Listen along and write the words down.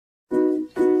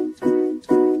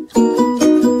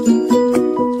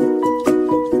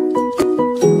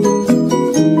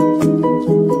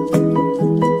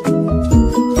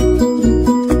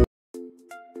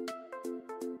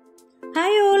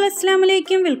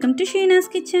welcome to Sheena's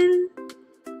Kitchen.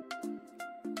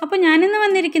 അപ്പോൾ ഞാൻ ഇന്ന്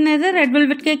വന്നിരിക്കുന്നത് റെഡ്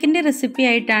വെൽവെറ്റ് കേക്കിന്റെ റെസിപ്പി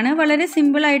ആയിട്ടാണ്. വളരെ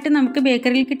സിമ്പിൾ ആയിട്ട് നമുക്ക്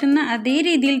ബേക്കറിയിൽ കിട്ടുന്ന അതേ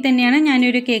രീതിയിൽ തന്നെയാണ് ഞാൻ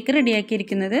ഒരു കേക്ക്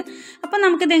റെഡിയാക്കിയിരിക്കുന്നത്. അപ്പോൾ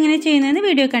നമുക്ക് ഇത് എങ്ങനെ ചെയ്യുന്നതെന്ന്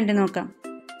വീഡിയോ കണ്ടു നോക്കാം.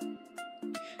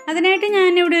 അതിനായിട്ട്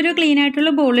ഞാൻ ഇവിടെ ഒരു ക്ലീൻ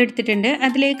ആയിട്ടുള്ള ബൗൾ എടുത്തിട്ടുണ്ട്.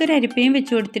 അതിലേക്ക് ഒരു അരിപ്പയും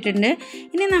വെച്ച് കൊടുത്തിട്ടുണ്ട്.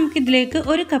 ഇനി നമുക്ക് ഇതിലേക്ക്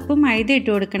 1 കപ്പ് മൈദ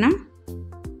ഇട്ട് കൊടുക്കണം.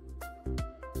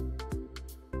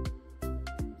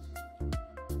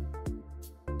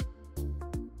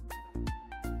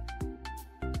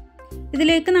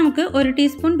 ഇതിലേക്ക് നമുക്ക് 1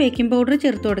 ടീസ്പൂൺ ബേക്കിംഗ് പൗഡർ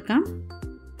ചേർത്ത് കൊടുക്കാം.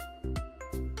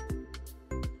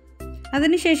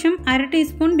 അതിനുശേഷം 1/2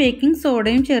 ടീസ്പൂൺ ബേക്കിംഗ്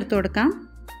സോഡയും ചേർത്ത് കൊടുക്കാം.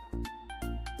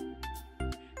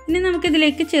 ഇനി നമുക്ക്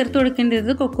ഇതിലേക്ക് ചേർത്ത്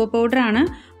കൊടുക്കേണ്ടത് കൊക്കോ പൗഡറാണ്.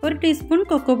 1 ടീസ്പൂൺ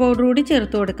കൊക്കോ പൗഡർ കൂടി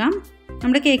ചേർത്ത് കൊടുക്കാം.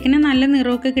 നമ്മുടെ കേക്കിന് നല്ല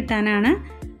നിറമൊക്കെ കിട്ടാനാണ്.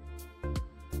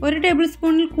 1 ടേബിൾ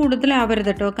സ്പൂണിൽ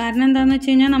കൂടുതലാവരുത് കേട്ടോ. കാരണം എന്താണെന്ന്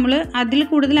വെച്ച് കഴിഞ്ഞാൽ നമ്മൾ അതിൽ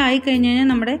കൂടുതലായി കഴിഞ്ഞ് കഴിഞ്ഞാൽ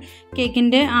നമ്മുടെ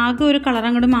കേക്കിൻ്റെ ആകെ ഒരു കളർ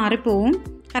അങ്ങോട്ട് മാറിപ്പോവും.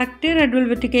 കറക്റ്റ് റെഡ്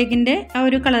വെൽവെറ്റ് കേക്കിൻ്റെ ആ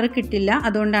ഒരു കളർ കിട്ടില്ല.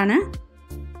 അതുകൊണ്ടാണ്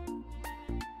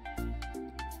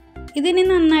ഇതിനി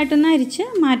നന്നായിട്ടൊന്ന് അരിച്ച്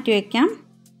മാറ്റി വയ്ക്കാം.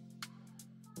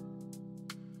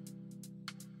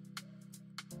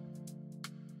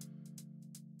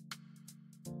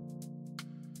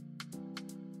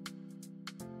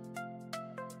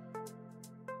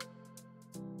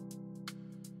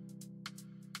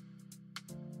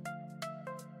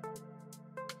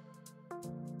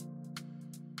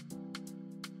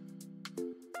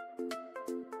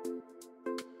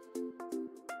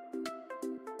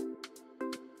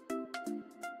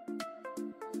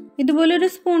 ഇതുപോലെ ഒരു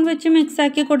സ്പൂൺ വെച്ച് മിക്സ്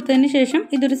ആക്കി കൊടുത്തതിന് ശേഷം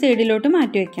ഇതൊരു സൈഡിലോട്ട്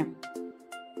മാറ്റി വയ്ക്കാം.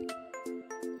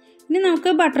 ഇനി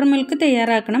നമുക്ക് ബട്ടർ മിൽക്ക്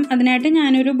തയ്യാറാക്കണം. അതിനായിട്ട്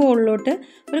ഞാനൊരു ബൗളിലോട്ട്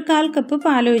 1/4 കപ്പ്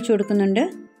പാൽ ഒഴിച്ച് കൊടുക്കുന്നുണ്ട്.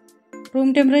 റൂം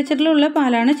ടെമ്പറേച്ചറിലുള്ള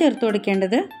പാലാണ് ചേർത്ത്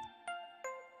കൊടുക്കേണ്ടത്.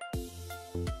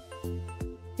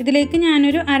 ഇതിലേക്ക്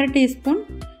ഞാനൊരു 1/2 ടീസ്പൂൺ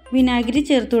വിനാഗിരി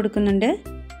ചേർത്ത് കൊടുക്കുന്നുണ്ട്.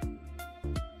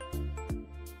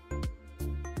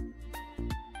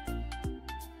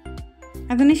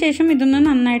 അതിനുശേഷം ഇതൊന്ന്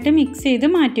നന്നായിട്ട് മിക്സ് ചെയ്ത്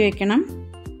മാറ്റി വയ്ക്കണം.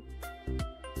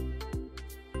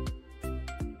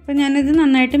 അപ്പോൾ ഞാനിത്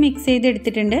നന്നായിട്ട് മിക്സ്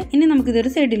ചെയ്തെടുത്തിട്ടുണ്ട്. ഇനി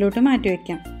നമുക്കിതൊരു സൈഡിലോട്ട് മാറ്റി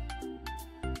വയ്ക്കാം.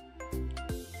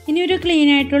 ഇനി ഒരു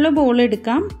ക്ലീൻ ആയിട്ടുള്ള ബൗൾ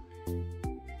എടുക്കാം.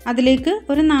 അതിലേക്ക്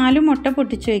ഒരു 4 മുട്ട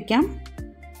പൊട്ടിച്ച് വയ്ക്കാം.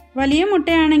 വലിയ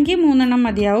മുട്ടയാണെങ്കിൽ 3 എണ്ണം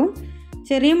മതിയാവും.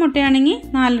 ചെറിയ മുട്ടയാണെങ്കിൽ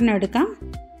 4 എണ്ണം എടുക്കാം.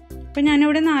 അപ്പോൾ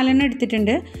ഞാനിവിടെ 4 എണ്ണം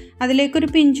എടുത്തിട്ടുണ്ട്. അതിലേക്കൊരു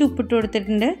പിഞ്ച് ഉപ്പിട്ട്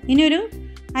കൊടുത്തിട്ടുണ്ട്. ഇനി ഒരു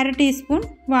 1/2 ടീസ്പൂൺ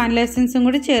വാനില എസൻസും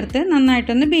കൂടി ചേർത്ത്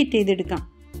നന്നായിട്ടൊന്ന് ബീറ്റ് ചെയ്തെടുക്കാം.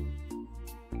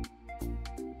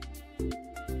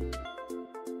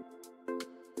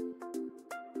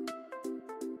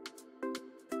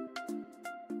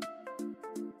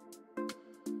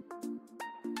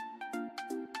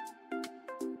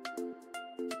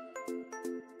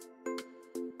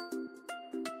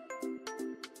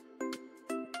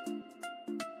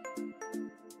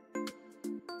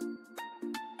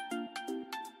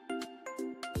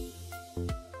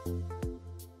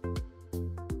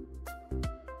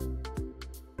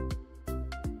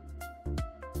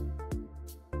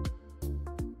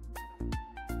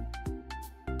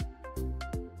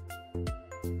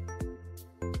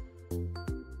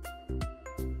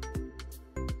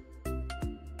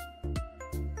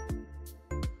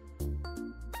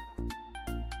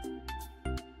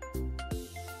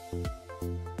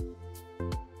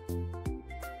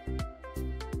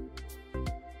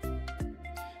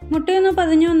 മുട്ടയൊന്ന്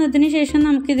പതിഞ്ഞു വന്നതിന് ശേഷം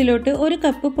നമുക്കിതിലോട്ട് 1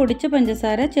 കപ്പ് പൊടിച്ച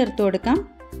പഞ്ചസാര ചേർത്ത് കൊടുക്കാം.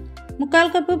 1/4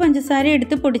 കപ്പ് പഞ്ചസാര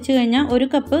എടുത്ത് പൊടിച്ചു കഴിഞ്ഞാൽ 1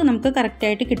 കപ്പ് നമുക്ക്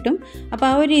കറക്റ്റായിട്ട് കിട്ടും. അപ്പോൾ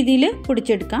ആ ഒരു രീതിയിൽ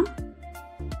പൊടിച്ചെടുക്കാം.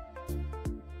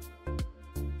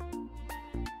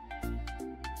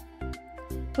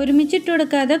 ഒരുമിച്ചിട്ട്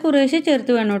കൊടുക്കാതെ കുറേശ്ശെ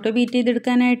ചേർത്ത് വേണം കേട്ടോ ബീറ്റ്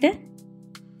ചെയ്തെടുക്കാനായിട്ട്.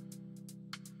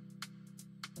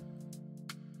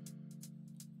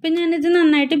 ഇപ്പം ഞാനിത്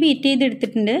നന്നായിട്ട് ബീറ്റ്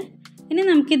ചെയ്തെടുത്തിട്ടുണ്ട്. ഇനി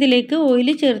നമുക്കിതിലേക്ക്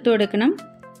ഓയിൽ ചേർത്ത് കൊടുക്കണം.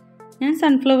 ഞാൻ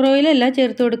സൺഫ്ലവർ ഓയിലല്ല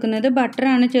ചേർത്ത് കൊടുക്കുന്നത്,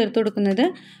 ബട്ടറാണ് ചേർത്ത് കൊടുക്കുന്നത്.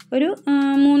 ഒരു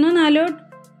 3-4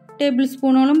 ടേബിൾ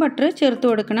സ്പൂണോളം ബട്ടർ ചേർത്ത്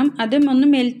കൊടുക്കണം. അത് ഒന്ന്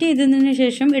മെൽറ്റ് ചെയ്തതിന്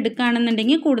ശേഷം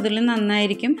എടുക്കുകയാണെന്നുണ്ടെങ്കിൽ കൂടുതൽ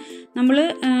നന്നായിരിക്കും. നമ്മൾ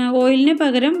ഓയിലിന്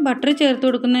പകരം ബട്ടർ ചേർത്ത്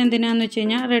കൊടുക്കുന്നത് എന്തിനാണെന്ന് വെച്ച്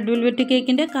കഴിഞ്ഞാൽ റെഡ് വെൽവെറ്റ്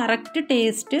കേക്കിൻ്റെ കറക്റ്റ്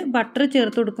ടേസ്റ്റ് ബട്ടർ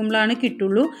ചേർത്ത് കൊടുക്കുമ്പോഴാണ്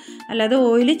കിട്ടുള്ളൂ. അല്ലാതെ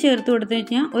ഓയിൽ ചേർത്ത് കൊടുത്തു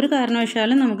കഴിഞ്ഞാൽ ഒരു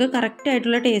കാരണവശാലും നമുക്ക്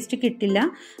കറക്റ്റായിട്ടുള്ള ടേസ്റ്റ് കിട്ടില്ല.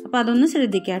 അപ്പോൾ അതൊന്ന്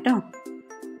ശ്രദ്ധിക്കാം കേട്ടോ.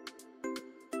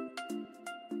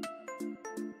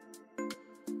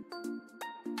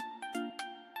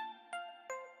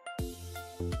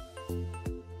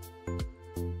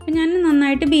 ഞാൻ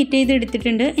നന്നായിട്ട് ബീറ്റ്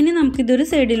ചെയ്തെടുത്തിട്ടുണ്ട്. ഇനി നമുക്കിതൊരു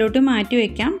സൈഡിലോട്ട് മാറ്റി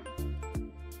വയ്ക്കാം.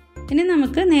 ഇനി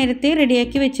നമുക്ക് നേരത്തെ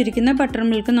റെഡിയാക്കി വെച്ചിരിക്കുന്ന ബട്ടർ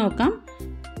മിൽക്ക് നോക്കാം.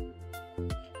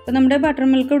 അപ്പോൾ നമ്മുടെ ബട്ടർ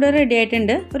മിൽക്ക് ഇവിടെ റെഡി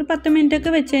ആയിട്ടുണ്ട്. ഒരു 10 മിനിറ്റ്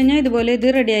ഒക്കെ വെച്ച് കഴിഞ്ഞാൽ ഇതുപോലെ ഇത്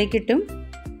റെഡിയായി കിട്ടും.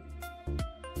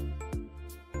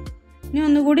 ഇനി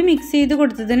ഒന്നുകൂടി മിക്സ് ചെയ്ത്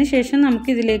കൊടുത്തതിന് ശേഷം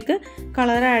നമുക്കിതിലേക്ക്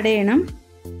കളർ ആഡ് ചെയ്യണം.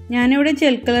 ഞാനിവിടെ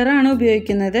ജെൽ കളറാണ്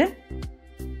ഉപയോഗിക്കുന്നത്.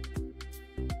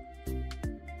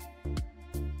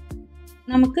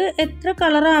 നമുക്ക് എത്ര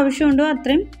കളർ ആവശ്യമുണ്ടോ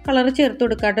അത്രയും കളർ ചേർത്ത്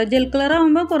കൊടുക്കാം കേട്ടോ. ജെൽ കളർ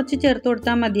ആകുമ്പോൾ കുറച്ച് ചേർത്ത്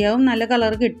കൊടുത്താൽ മതിയാവും, നല്ല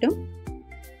കളർ കിട്ടും.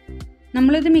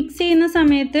 നമ്മളിത് മിക്സ് ചെയ്യുന്ന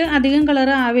സമയത്ത് അധികം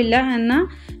കളർ ആവില്ല, എന്നാൽ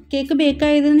കേക്ക് ബേക്ക്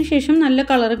ആയതിനു ശേഷം നല്ല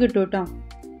കളർ കിട്ടും കേട്ടോ.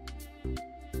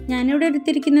 ഞാനിവിടെ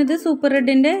എടുത്തിരിക്കുന്നത് സൂപ്പർ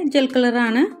റെഡിൻ്റെ ജെൽ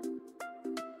കളറാണ്.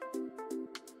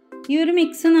 ഈ ഒരു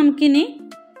മിക്സ് നമുക്കിനി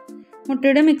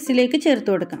മുട്ടയുടെ മിക്സിലേക്ക് ചേർത്ത്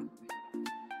കൊടുക്കാം.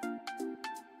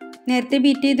 നേരത്തെ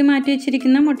ബീറ്റ് ചെയ്ത് മാറ്റി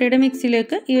വെച്ചിരിക്കുന്ന മുട്ടയുടെ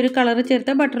മിക്സിലേക്ക് ഈ ഒരു കളർ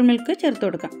ചേർത്ത ബട്ടർ മിൽക്ക് ചേർത്ത്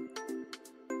കൊടുക്കാം.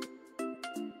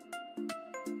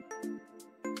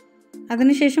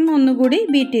 അതിനുശേഷം ഒന്നുകൂടി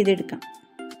ബീറ്റ് ചെയ്തെടുക്കാം.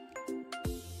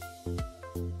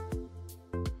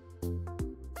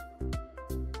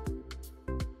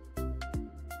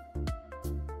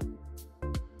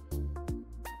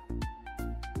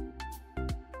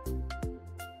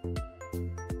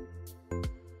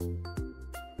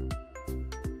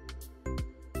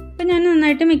 അപ്പോൾ ഞാൻ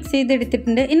നന്നായിട്ട് മിക്സ്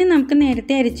ചെയ്തെടുത്തിട്ടുണ്ട്. ഇനി നമുക്ക്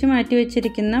നേരത്തെ അരിച്ച് മാറ്റി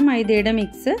വെച്ചിരിക്കുന്ന മൈദയുടെ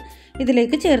മിക്സ്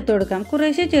ഇതിലേക്ക് ചേർത്ത് കൊടുക്കാം.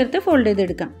 കുറേശ്ശെ ചേർത്ത് ഫോൾഡ്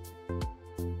ചെയ്തെടുക്കാം.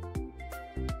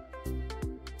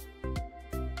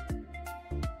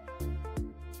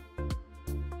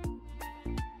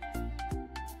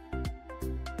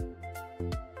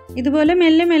 ഇതുപോലെ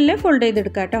മെല്ലെ മെല്ലെ ഫോൾഡ്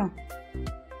ചെയ്തെടുക്കാം കേട്ടോ.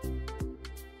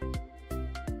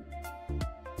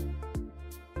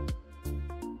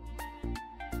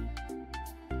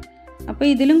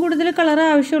 അപ്പോൾ ഇതിലും കൂടുതൽ കളർ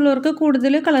ആവശ്യമുള്ളവർക്ക്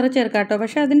കൂടുതൽ കളർ ചേർക്കാം കേട്ടോ.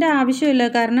 പക്ഷേ അതിൻ്റെ ആവശ്യമില്ല,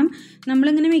 കാരണം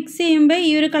നമ്മളിങ്ങനെ മിക്സ് ചെയ്യുമ്പോൾ ഈ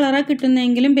ഒരു കളറാണ്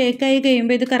കിട്ടുന്നതെങ്കിലും ബേക്കായി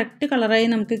കഴിയുമ്പോൾ ഇത് കറക്റ്റ് കളറായി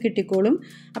നമുക്ക് കിട്ടിക്കോളും.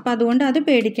 അപ്പോൾ അതുകൊണ്ട് അത്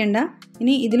പേടിക്കേണ്ട.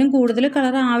 ഇനി ഇതിലും കൂടുതൽ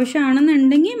കളർ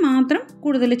ആവശ്യമാണെന്നുണ്ടെങ്കിൽ മാത്രം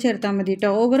കൂടുതൽ ചേർത്താൽ മതി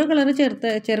കേട്ടോ. ഓവർ കളർ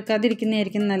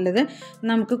ചേർക്കാതിരിക്കുന്നതായിരിക്കും നല്ലത്.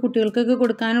 നമുക്ക് കുട്ടികൾക്കൊക്കെ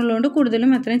കൊടുക്കാനുള്ളതുകൊണ്ട്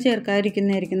കൂടുതലും അത്രയും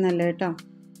ചേർക്കാതിരിക്കുന്നതായിരിക്കും നല്ലത് കേട്ടോ.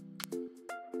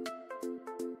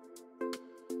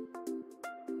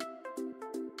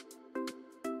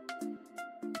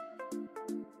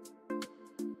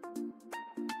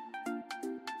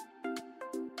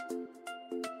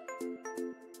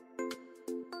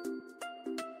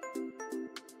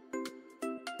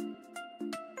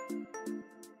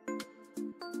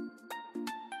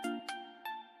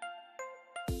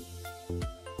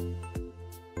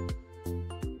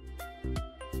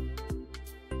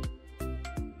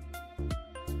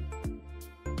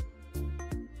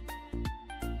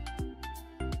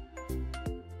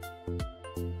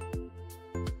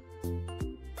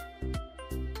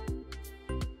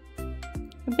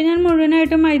 അപ്പോൾ ഞാൻ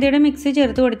മുഴുവനായിട്ടും മൈദയുടെ മിക്സ്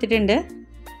ചേർത്ത് കൊടുത്തിട്ടുണ്ട്.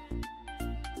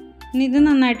 ഇനി ഇത്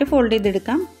നന്നായിട്ട് ഫോൾഡ്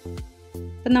ചെയ്തെടുക്കാം.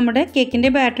 അപ്പം നമ്മുടെ കേക്കിൻ്റെ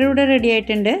ബാറ്റർ ഇവിടെ റെഡി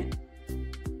ആയിട്ടുണ്ട്.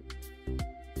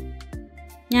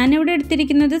 ഞാനിവിടെ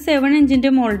എടുത്തിരിക്കുന്നത് 7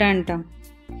 ഇഞ്ചിൻ്റെ മോൾഡാണ് കേട്ടോ.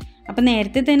 അപ്പോൾ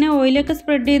നേരത്തെ തന്നെ ഓയിലൊക്കെ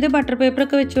സ്പ്രെഡ് ചെയ്ത് ബട്ടർ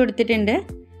പേപ്പറൊക്കെ വെച്ച് കൊടുത്തിട്ടുണ്ട്.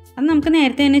 അത് നമുക്ക്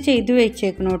നേരത്തെ തന്നെ ചെയ്ത്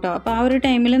വെച്ചേക്കണം കേട്ടോ. അപ്പോൾ ആ ഒരു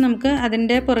ടൈമിൽ നമുക്ക്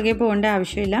അതിൻ്റെ പുറകെ പോകേണ്ട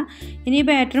ആവശ്യമില്ല. ഇനി ഈ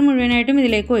ബാറ്റർ മുഴുവനായിട്ടും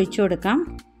ഇതിലേക്ക് ഒഴിച്ചു കൊടുക്കാം.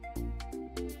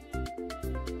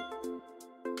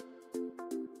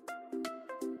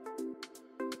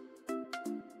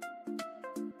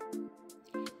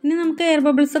 ഇനി നമുക്ക് എയർ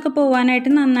ബബിൾസ് ഒക്കെ പോകാനായിട്ട്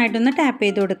നന്നായിട്ടൊന്ന് ടാപ്പ്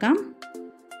ചെയ്ത് കൊടുക്കാം.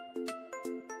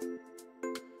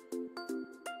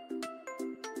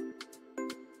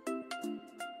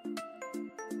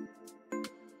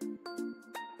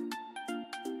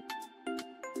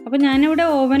 അപ്പോൾ ഞാനിവിടെ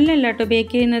ഓവനിലല്ല കേട്ടോ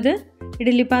ബേക്ക് ചെയ്യുന്നത്,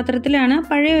 ഇഡ്ഡലി പാത്രത്തിലാണ്.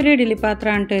 പഴയ ഒരു ഇഡ്ഡലി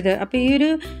പാത്രമാണ് കേട്ടോ ഇത്. അപ്പോൾ ഈ ഒരു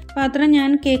പാത്രം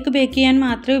ഞാൻ കേക്ക് ബേക്ക് ചെയ്യാൻ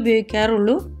മാത്രമേ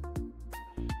ഉപയോഗിക്കാറുള്ളൂ.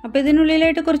 അപ്പോൾ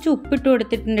ഇതിനുള്ളിലായിട്ട് കുറച്ച് ഉപ്പിട്ട്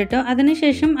കൊടുത്തിട്ടുണ്ട് കേട്ടോ.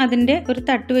 അതിനുശേഷം അതിൻ്റെ ഒരു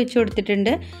തട്ട് വെച്ച്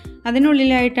കൊടുത്തിട്ടുണ്ട്.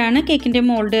 അതിനുള്ളിലായിട്ടാണ് കേക്കിൻ്റെ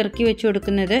മോൾഡ് ഇറക്കി വെച്ച്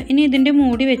കൊടുക്കുന്നത്. ഇനി ഇതിൻ്റെ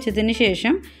മൂടി വെച്ചതിന്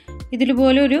ശേഷം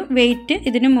ഇതിലുപോലെ ഒരു വെയിറ്റ്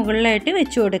ഇതിന് മുകളിലായിട്ട്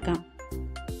വെച്ച് കൊടുക്കാം.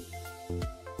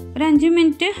 ഒരു 5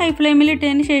 മിനിറ്റ് ഹൈ ഫ്ലെയിമിൽ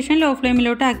ഇട്ടതിന് ശേഷം ലോ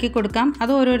ഫ്ലെയിമിലോട്ട് ആക്കി കൊടുക്കാം.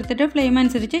 അത് ഓരോരുത്തരുടെ ഫ്ലെയിം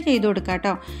അനുസരിച്ച് ചെയ്ത് കൊടുക്കാം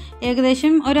കേട്ടോ.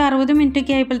 ഏകദേശം ഒരു 60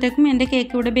 മിനിറ്റൊക്കെ ആയപ്പോഴത്തേക്കും എൻ്റെ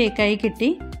കേക്ക് ഇവിടെ ബേക്കായി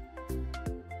കിട്ടി.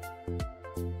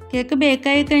 കേക്ക്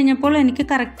ബേക്കായി കഴിഞ്ഞപ്പോൾ എനിക്ക്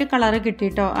കറക്റ്റ് കളറ് കിട്ടി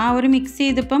കേട്ടോ. ആ ഒരു മിക്സ്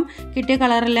ചെയ്തപ്പം കിട്ടിയ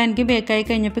കളറല്ല എനിക്ക് ബേക്കായി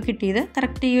കഴിഞ്ഞപ്പോൾ കിട്ടിയത്.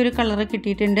 കറക്റ്റ് ഈ ഒരു കളറ്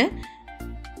കിട്ടിയിട്ടുണ്ട്.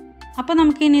 അപ്പോൾ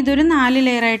നമുക്കിനി ഇതൊരു 4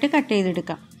 ലെയറായിട്ട് കട്ട്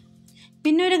ചെയ്തെടുക്കാം.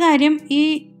 പിന്നെ ഒരു കാര്യം, ഈ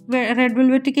റെഡ്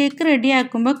വെൽവെറ്റ് കേക്ക് റെഡി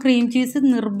ആക്കുമ്പോൾ ക്രീം ചീസ്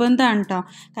നിർബന്ധമാണ് കേട്ടോ.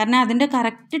 കാരണം അതിൻ്റെ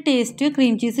കറക്റ്റ് ടേസ്റ്റ്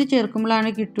ക്രീം ചീസ് ചേർക്കുമ്പോഴാണ്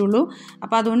കിട്ടുള്ളൂ.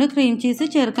 അപ്പോൾ അതുകൊണ്ട് ക്രീം ചീസ്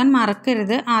ചേർക്കാൻ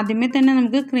മറക്കരുത്. ആദ്യമേ തന്നെ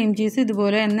നമുക്ക് ക്രീം ചീസ്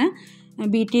ഇതുപോലെ തന്നെ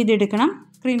ബീറ്റ് ചെയ്തെടുക്കണം.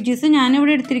 ക്രീം ചീസ്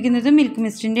ഞാനിവിടെ എടുത്തിരിക്കുന്നത് മിൽക്ക്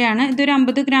മിസ്റ്റിൻ്റെ ആണ്. ഇതൊരു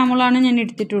 50 ഗ്രാമോളാണ് ഞാൻ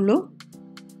എടുത്തിട്ടുള്ളൂ.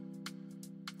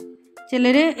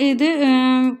 ചിലർ ഇത്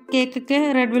കേക്കൊക്കെ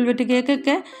റെഡ് വെൽവെറ്റ്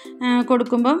കേക്കൊക്കെ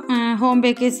കൊടുക്കുമ്പം ഹോം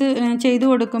ബേക്കേഴ്സ് ചെയ്ത്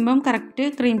കൊടുക്കുമ്പം കറക്റ്റ്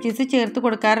ക്രീം ചീസ് ചേർത്ത്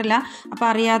കൊടുക്കാറില്ല. അപ്പോൾ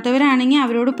അറിയാത്തവരാണെങ്കിൽ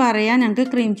അവരോട് പറയാം, ഞങ്ങൾക്ക്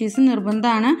ക്രീം ചീസ്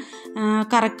നിർബന്ധമാണ്,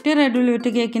 കറക്റ്റ് റെഡ്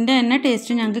വെൽവെറ്റ് കേക്കിൻ്റെ തന്നെ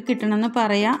ടേസ്റ്റ് ഞങ്ങൾക്ക് കിട്ടണമെന്ന്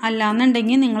പറയാം,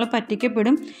 അല്ലാന്നുണ്ടെങ്കിൽ നിങ്ങൾ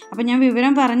പറ്റിക്കപ്പെടും. അപ്പോൾ ഞാൻ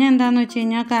വിവരം പറഞ്ഞ എന്താണെന്ന് വെച്ച്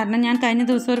കഴിഞ്ഞാൽ, കാരണം ഞാൻ കഴിഞ്ഞ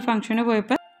ദിവസം ഒരു ഫംഗ്ഷന്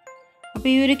പോയപ്പോൾ അപ്പോൾ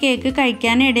ഈ ഒരു കേക്ക്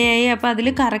കഴിക്കാനിടയായി. അപ്പോൾ അതിൽ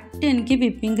കറക്റ്റ് എനിക്ക്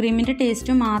വിപ്പിംഗ് ക്രീമിൻ്റെ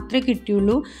ടേസ്റ്റ് മാത്രമേ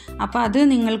കിട്ടിയുള്ളൂ. അപ്പോൾ അത്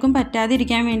നിങ്ങൾക്കും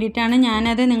പറ്റാതിരിക്കാൻ വേണ്ടിയിട്ടാണ്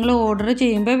ഞാനത് നിങ്ങൾ ഓർഡർ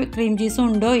ചെയ്യുമ്പോൾ ക്രീം ചീസ്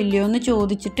ഉണ്ടോ ഇല്ലയോ എന്ന്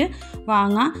ചോദിച്ചിട്ട്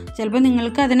വാങ്ങാം. ചിലപ്പോൾ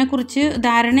നിങ്ങൾക്ക് അതിനെക്കുറിച്ച്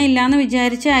ധാരണയില്ലാന്ന്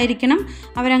വിചാരിച്ചായിരിക്കണം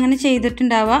അവരങ്ങനെ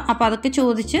ചെയ്തിട്ടുണ്ടാവുക. അപ്പോൾ അതൊക്കെ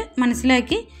ചോദിച്ച്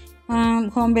മനസ്സിലാക്കി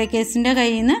ഹോം ബേക്കേഴ്സിൻ്റെ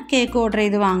കയ്യിൽ നിന്ന് കേക്ക് ഓർഡർ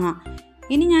ചെയ്ത് വാങ്ങാം.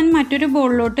 ഇനി ഞാൻ മറ്റൊരു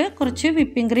ബൗളിലോട്ട് കുറച്ച്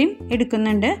വിപ്പിംഗ് ക്രീം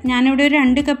എടുക്കുന്നുണ്ട്. ഞാനിവിടെ ഒരു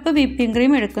 2 കപ്പ് വിപ്പിംഗ്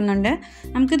ക്രീം എടുക്കുന്നുണ്ട്.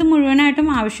 നമുക്കിത് മുഴുവനായിട്ടും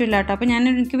ആവശ്യമില്ല കേട്ടോ. അപ്പോൾ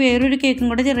എനിക്ക് വേറൊരു കേക്കും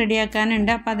കൂടെ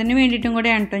റെഡിയാക്കാനുണ്ട്. അപ്പോൾ അതിന് വേണ്ടിയിട്ടും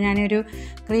കൂടെയാണ് കേട്ടോ ഞാനൊരു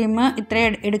ക്രീം ഇത്ര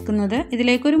എടുക്കുന്നത്.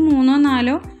 ഇതിലേക്കൊരു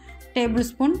 3-4 ടേബിൾ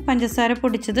സ്പൂൺ പഞ്ചസാര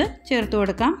പൊടിച്ചത് ചേർത്ത്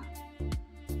കൊടുക്കാം.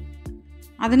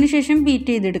 അതിനുശേഷം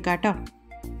ബീറ്റ് ചെയ്തെടുക്കാം കേട്ടോ.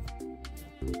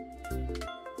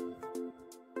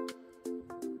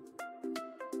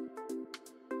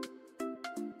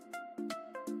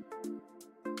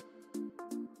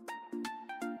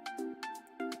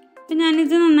 അപ്പോൾ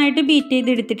ഞാനിത് നന്നായിട്ട് ബീറ്റ്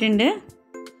ചെയ്തെടുത്തിട്ടുണ്ട്.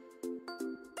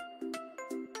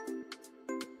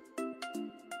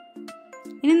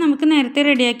 ഇനി നമുക്ക് നേരത്തെ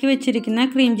റെഡിയാക്കി വെച്ചിരിക്കുന്ന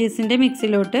ക്രീം ചീസിൻ്റെ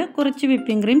മിക്സിലോട്ട് കുറച്ച്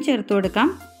വിപ്പിംഗ് ക്രീം ചേർത്ത് കൊടുക്കാം.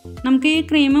 നമുക്ക് ഈ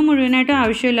ക്രീം മുഴുവനായിട്ടും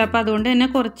ആവശ്യമില്ല, അപ്പോൾ അതുകൊണ്ട് തന്നെ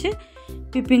കുറച്ച്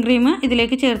വിപ്പിംഗ് ക്രീം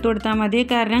ഇതിലേക്ക് ചേർത്ത് കൊടുത്താൽ മതി.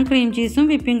 കാരണം ക്രീം ചീസും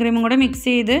വിപ്പിംഗ് ക്രീമും കൂടെ മിക്സ്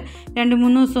ചെയ്ത്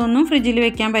 2-3 ദിവസമൊന്നും ഫ്രിഡ്ജിൽ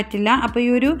വെക്കാൻ പറ്റില്ല. അപ്പോൾ ഈ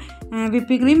ഒരു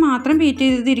വിപ്പിംഗ് ക്രീം മാത്രം ബീറ്റ്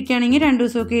ചെയ്തത് ഇരിക്കുകയാണെങ്കിൽ 2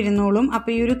 ദിവസമൊക്കെ ഇരുന്നോളും.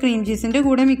 അപ്പോൾ ഈ ഒരു ക്രീം ചീസിൻ്റെ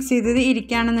കൂടെ മിക്സ് ചെയ്തത്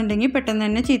ഇരിക്കുകയാണെന്നുണ്ടെങ്കിൽ പെട്ടെന്ന്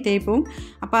തന്നെ ചീത്തയായി പോവും.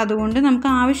 അപ്പോൾ അതുകൊണ്ട് നമുക്ക്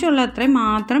ആവശ്യമുള്ള അത്രയും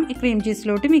മാത്രം ഈ ക്രീം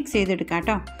ചീസിലോട്ട് മിക്സ് ചെയ്തെടുക്കാം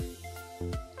കേട്ടോ.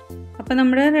 അപ്പോൾ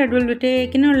നമ്മുടെ റെഡ് വെൽവെറ്റ്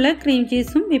കേക്കിനുള്ള ക്രീം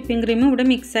ചീസും വിപ്പിംഗ് ക്രീമും ഇവിടെ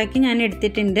മിക്സാക്കി ഞാൻ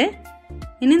എടുത്തിട്ടുണ്ട്.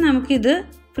 ഇനി നമുക്കിത്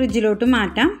ഫ്രിഡ്ജിലോട്ട്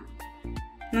മാറ്റാം.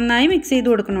 നന്നായി മിക്സ് ചെയ്ത്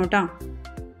കൊടുക്കണം കേട്ടോ.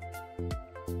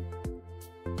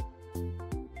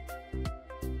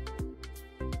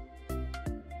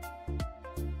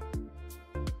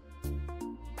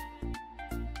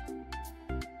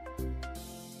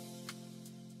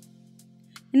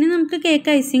 ഇനി നമുക്ക്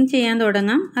കേക്ക് ഐസിങ് ചെയ്യാൻ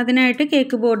തുടങ്ങാം. അതിനായിട്ട്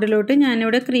കേക്ക് ബോർഡിലോട്ട്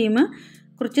ഞാനിവിടെ ക്രീം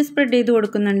കുറച്ച് സ്പ്രെഡ് ചെയ്ത്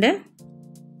കൊടുക്കുന്നുണ്ട്.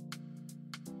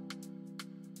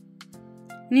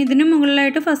 ഇനി ഇതിന്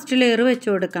മുകളിലായിട്ട് ഫസ്റ്റ് ലെയർ വെച്ച്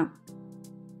കൊടുക്കാം.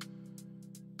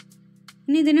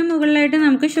 ഇനി ഇതിന് മുകളിലായിട്ട്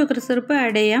നമുക്ക് ഷുഗർ സിറപ്പ്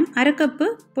ആഡ് ചെയ്യാം. 1/2 കപ്പ്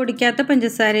പൊടിക്കാത്ത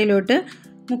പഞ്ചസാരയിലോട്ട്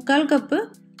 1/4 കപ്പ്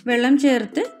വെള്ളം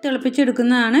ചേർത്ത്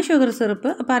തിളപ്പിച്ചെടുക്കുന്നതാണ് ഷുഗർ സിറപ്പ്.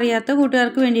 അപ്പോൾ അറിയാത്ത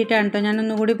കൂട്ടുകാർക്ക് വേണ്ടിയിട്ടാണ് കേട്ടോ ഞാൻ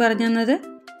ഒന്നുകൂടി പറഞ്ഞു തന്നത്.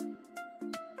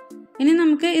 ഇനി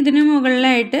നമുക്ക് ഇതിന്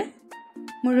മുകളിലായിട്ട്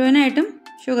മുഴുവനായിട്ടും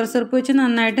ഷുഗർ സിറപ്പ് വെച്ച്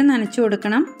നന്നായിട്ട് നനച്ചു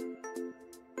കൊടുക്കണം.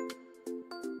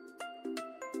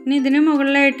 ഇനി ഇതിന്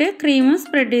മുകളിലായിട്ട് ക്രീം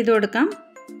സ്പ്രെഡ് ചെയ്ത് കൊടുക്കാം.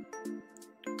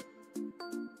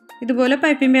 ഇതുപോലെ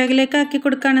പൈപ്പിംഗ് ബാഗിലേക്ക് ആക്കി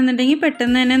കൊടുക്കുകയാണെന്നുണ്ടെങ്കിൽ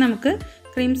പെട്ടെന്ന് തന്നെ നമുക്ക്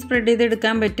ക്രീം സ്പ്രെഡ്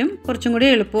ചെയ്തെടുക്കാൻ പറ്റും, കുറച്ചും കൂടി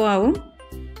എളുപ്പമാവും.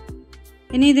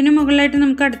 ഇനി ഇതിന് മുകളിലായിട്ട്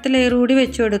നമുക്ക് അടുത്ത ലെയർ കൂടി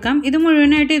വെച്ച് കൊടുക്കാം. ഇത്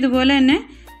മുഴുവനായിട്ട് ഇതുപോലെ തന്നെ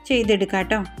ചെയ്തെടുക്കാം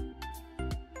കേട്ടോ.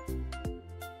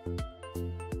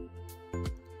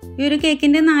 ഈ ഒരു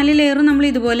കേക്കിൻ്റെ 4 ലെയറും നമ്മൾ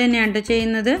ഇതുപോലെ തന്നെയാണ് കേട്ടോ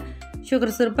ചെയ്യുന്നത്. ഷുഗർ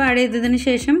സിറപ്പ് ആഡ് ചെയ്തതിന്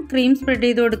ശേഷം ക്രീം സ്പ്രെഡ്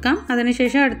ചെയ്ത് കൊടുക്കാം.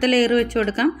 അതിനുശേഷം അടുത്ത ലെയർ വെച്ച്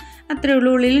കൊടുക്കാം. അത്രയേ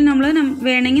ഉള്ളൂ. ഉള്ളിൽ നമ്മൾ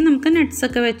വേണമെങ്കിൽ നമുക്ക്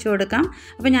നട്ട്സൊക്കെ വെച്ച് കൊടുക്കാം.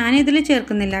 അപ്പോൾ ഞാനിതിൽ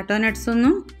ചേർക്കുന്നില്ല കേട്ടോ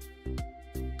നട്ട്സൊന്നും.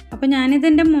 അപ്പോൾ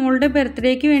ഞാനിതെൻ്റെ മോളുടെ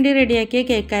ബർത്ത്ഡേക്ക് വേണ്ടി റെഡിയാക്കിയ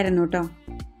കേക്കായിരുന്നു കേട്ടോ.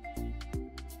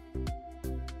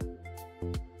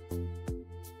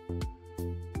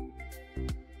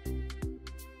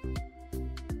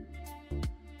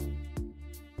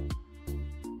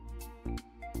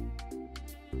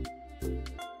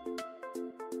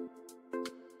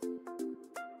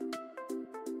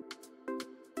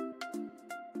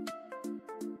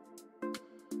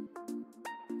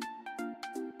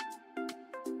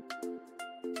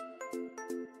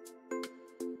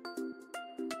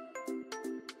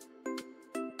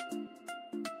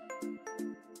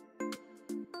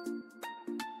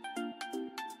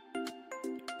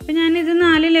 അപ്പോൾ ഞാനിത്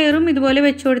 4 ലെയറും ഇതുപോലെ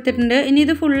വെച്ച് കൊടുത്തിട്ടുണ്ട്. ഇനി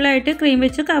ഇത് ഫുള്ളായിട്ട് ക്രീം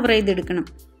വെച്ച് കവർ ചെയ്തെടുക്കണം.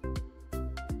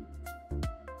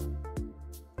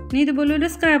 ഇനി ഇതുപോലെ ഒരു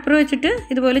സ്ക്രാപ്പർ വെച്ചിട്ട്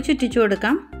ഇതുപോലെ ചുറ്റിച്ചു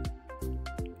കൊടുക്കാം.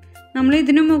 നമ്മൾ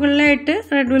ഇതിന് മുകളിലായിട്ട്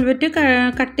റെഡ് വെൽവെറ്റ്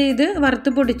കട്ട് ചെയ്ത്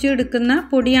വറുത്ത് പൊടിച്ച് എടുക്കുന്ന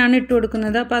പൊടിയാണ് ഇട്ട്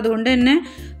കൊടുക്കുന്നത്. അപ്പോൾ അതുകൊണ്ട് തന്നെ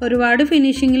ഒരുപാട്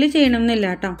ഫിനിഷിങ്ങിൽ ചെയ്യണമെന്നില്ല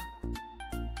കേട്ടോ.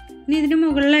 ഇനി ഇതിന്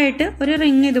മുകളിലായിട്ട് ഒരു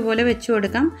റിങ് ഇതുപോലെ വെച്ച്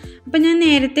കൊടുക്കാം. അപ്പോൾ ഞാൻ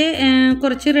നേരത്തെ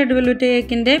കുറച്ച് റെഡ് വെൽവെറ്റ്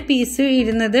കേക്കിൻ്റെ പീസ്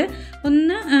ഇരുന്നത്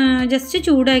ഒന്ന് ജസ്റ്റ്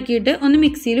ചൂടാക്കിയിട്ട് ഒന്ന്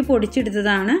മിക്സിയിൽ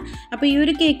പൊടിച്ചെടുത്തതാണ്. അപ്പോൾ ഈ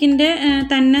ഒരു കേക്കിൻ്റെ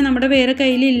തന്നെ നമ്മുടെ വേറെ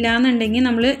കയ്യിലില്ല എന്നുണ്ടെങ്കിൽ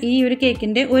നമ്മൾ ഈ ഒരു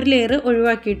കേക്കിൻ്റെ ഒരു ലെയർ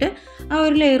ഒഴിവാക്കിയിട്ട് ആ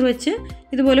ഒരു ലെയർ വെച്ച്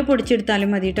ഇതുപോലെ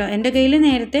പൊടിച്ചെടുത്താലും മതി കേട്ടോ. എൻ്റെ കയ്യിൽ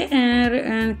നേരത്തെ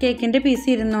കേക്കിൻ്റെ പീസ്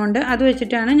ഇരുന്നതുകൊണ്ട് അത്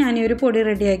വെച്ചിട്ടാണ് ഞാൻ ഈ ഒരു പൊടി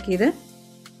റെഡിയാക്കിയത്.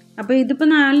 അപ്പോൾ ഇതിപ്പോൾ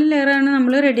 4 ലെയറാണ്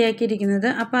നമ്മൾ റെഡിയാക്കിയിരിക്കുന്നത്.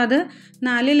 അപ്പോൾ അത്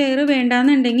 4 ലെയർ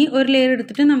വേണ്ടാന്നുണ്ടെങ്കിൽ ഒരു ലെയർ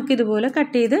എടുത്തിട്ട് നമുക്ക് ഇതുപോലെ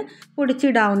കട്ട് ചെയ്ത്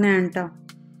പൊടിച്ചിടാവുന്നതാണ് കേട്ടോ.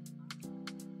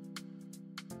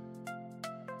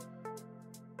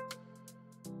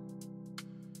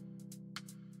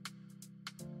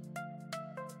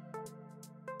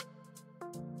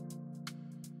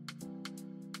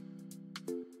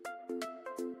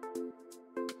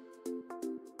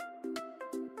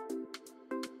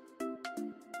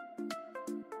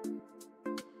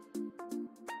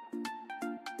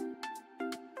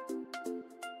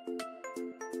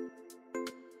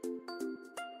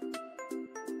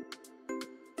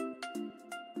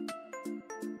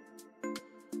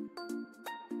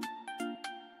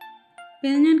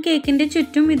 പിന്നെ ഞാൻ കേക്കിൻ്റെ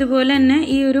ചുറ്റും ഇതുപോലെ തന്നെ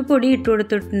ഈ ഒരു പൊടി ഇട്ട്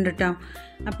കൊടുത്തിട്ടുണ്ട് കേട്ടോ.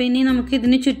 അപ്പോൾ ഇനി നമുക്ക്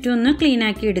ഇതിന് ചുറ്റും ഒന്ന് ക്ലീൻ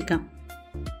ആക്കി എടുക്കാം.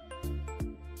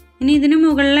 ഇനി ഇതിന്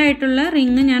മുകളിലായിട്ടുള്ള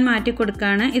റിങ് ഞാൻ മാറ്റി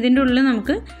കൊടുക്കുകയാണ്. ഇതിൻ്റെ ഉള്ളിൽ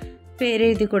നമുക്ക് പേര്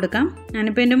എഴുതി കൊടുക്കാം.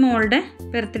 ഞാനിപ്പോൾ എൻ്റെ മോളുടെ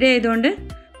ബർത്ത്ഡേ ആയതുകൊണ്ട്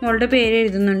മോളുടെ പേര്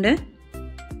എഴുതുന്നുണ്ട്.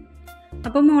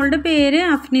 അപ്പോൾ മോളുടെ പേര്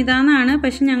അഫ്നിത എന്നാണ്,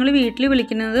 പക്ഷെ ഞങ്ങൾ വീട്ടിൽ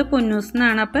വിളിക്കുന്നത് പൊന്നൂസ്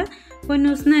എന്നാണ്. അപ്പോൾ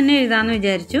പൊന്നൂസ് എന്ന് തന്നെ എഴുതാമെന്ന്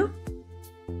വിചാരിച്ചു.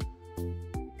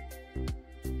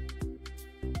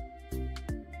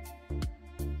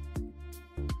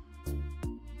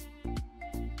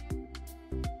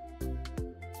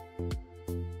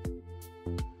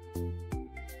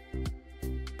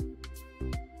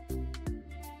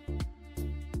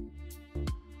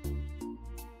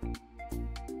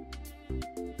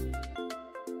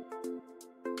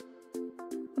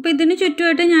 അപ്പോൾ ഇതിന്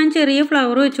ചുറ്റുമായിട്ട് ഞാൻ ചെറിയ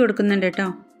ഫ്ലവർ വെച്ച് കൊടുക്കുന്നുണ്ട് കേട്ടോ.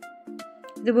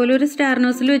 ഇതുപോലെ ഒരു സ്റ്റാർ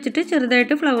നോസിൽ വെച്ചിട്ട്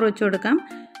ചെറുതായിട്ട് ഫ്ലവർ വെച്ച് കൊടുക്കാം.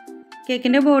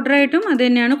 കേക്കിൻ്റെ ബോർഡറായിട്ടും അത്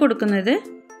തന്നെയാണ് കൊടുക്കുന്നത്.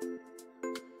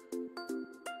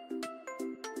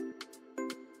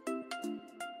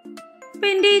 അപ്പോൾ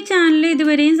എൻ്റെ ഈ ചാനൽ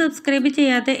ഇതുവരെയും സബ്സ്ക്രൈബ്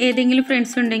ചെയ്യാത്ത ഏതെങ്കിലും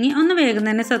ഫ്രണ്ട്സ് ഉണ്ടെങ്കിൽ ഒന്ന് വേഗം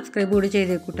തന്നെ സബ്സ്ക്രൈബ് കൂടി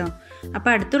ചെയ്തേക്കൂട്ടോ.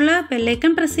 അപ്പോൾ അടുത്തുള്ള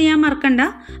ബെല്ലൈക്കൺ പ്രസ് ചെയ്യാൻ മറക്കണ്ട.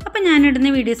 അപ്പോൾ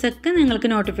ഞാനിടുന്ന വീഡിയോസൊക്കെ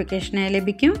നിങ്ങൾക്ക് നോട്ടിഫിക്കേഷനായി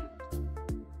ലഭിക്കും.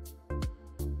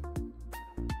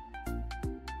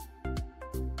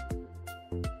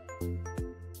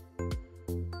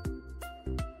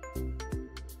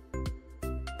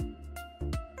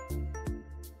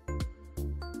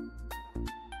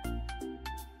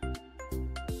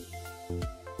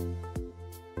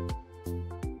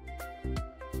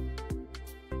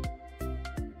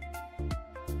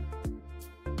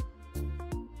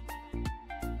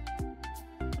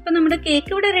 അപ്പോൾ നമ്മുടെ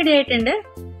കേക്ക് ഇവിടെ റെഡി ആയിട്ടുണ്ട്.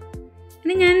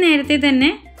 ഇനി ഞാൻ നേരത്തെ തന്നെ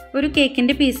ഒരു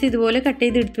കേക്കിൻ്റെ പീസ് ഇതുപോലെ കട്ട്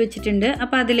ചെയ്ത് എടുത്ത് വെച്ചിട്ടുണ്ട്.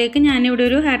 അപ്പോൾ അതിലേക്ക് ഞാനിവിടെ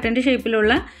ഒരു ഹാർട്ടിൻ്റെ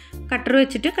ഷേപ്പിലുള്ള കട്ടർ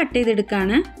വെച്ചിട്ട് കട്ട്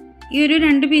ചെയ്തെടുക്കുകയാണ്. ഈ ഒരു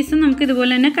 2 പീസും നമുക്ക്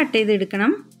ഇതുപോലെ തന്നെ കട്ട്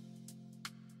ചെയ്തെടുക്കണം.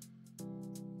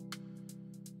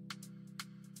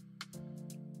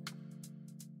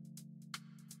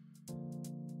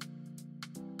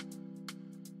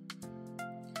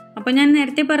 അപ്പോൾ ഞാൻ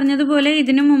നേരത്തെ പറഞ്ഞതുപോലെ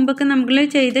ഇതിനു മുമ്പൊക്കെ നമ്മൾ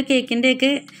ചെയ്ത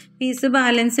കേക്കിൻ്റെയൊക്കെ പീസ്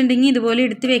ബാലൻസ് ഉണ്ടെങ്കിൽ ഇതുപോലെ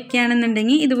എടുത്ത്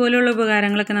വെക്കുകയാണെന്നുണ്ടെങ്കിൽ ഇതുപോലെയുള്ള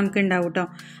ഉപകാരങ്ങളൊക്കെ നമുക്ക് ഉണ്ടാവും കേട്ടോ.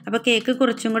 അപ്പോൾ കേക്ക്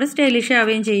കുറച്ചും കൂടെ സ്റ്റൈലിഷ്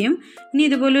ആവുകയും ചെയ്യും. ഇനി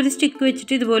ഇതുപോലെ ഒരു സ്റ്റിക്ക്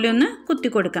വെച്ചിട്ട് ഇതുപോലെ ഒന്ന്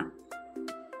കുത്തി കൊടുക്കാം.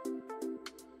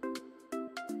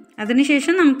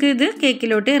 അതിനുശേഷം നമുക്ക് ഇത്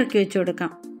കേക്കിലോട്ട് ഇറക്കി വെച്ച്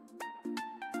കൊടുക്കാം.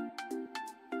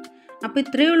 അപ്പോൾ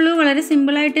ഇത്രയേ ഉള്ളൂ. വളരെ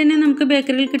സിമ്പിളായിട്ട് തന്നെ നമുക്ക്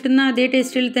ബേക്കറിയിൽ കിട്ടുന്ന അതേ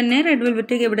ടേസ്റ്റിൽ തന്നെ റെഡ്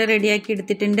വെൽവെറ്റ് ഇവിടെ റെഡിയാക്കി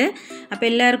എടുത്തിട്ടുണ്ട്. അപ്പോൾ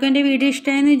എല്ലാവർക്കും എൻ്റെ വീഡിയോ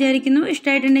ഇഷ്ടമായെന്ന് വിചാരിക്കുന്നു.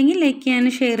 ഇഷ്ടമായിട്ടുണ്ടെങ്കിൽ ലൈക്ക്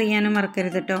ചെയ്യാനും ഷെയർ ചെയ്യാനും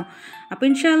മറക്കരുത് കേട്ടോ. അപ്പോൾ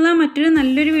ഇൻഷാ അല്ലാഹ് മറ്റൊരു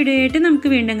നല്ലൊരു വീഡിയോ ആയിട്ട് നമുക്ക്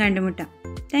വീണ്ടും കണ്ടുമുട്ടാം.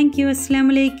 Thank you.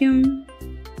 അസ്സലാമു അലൈക്കും.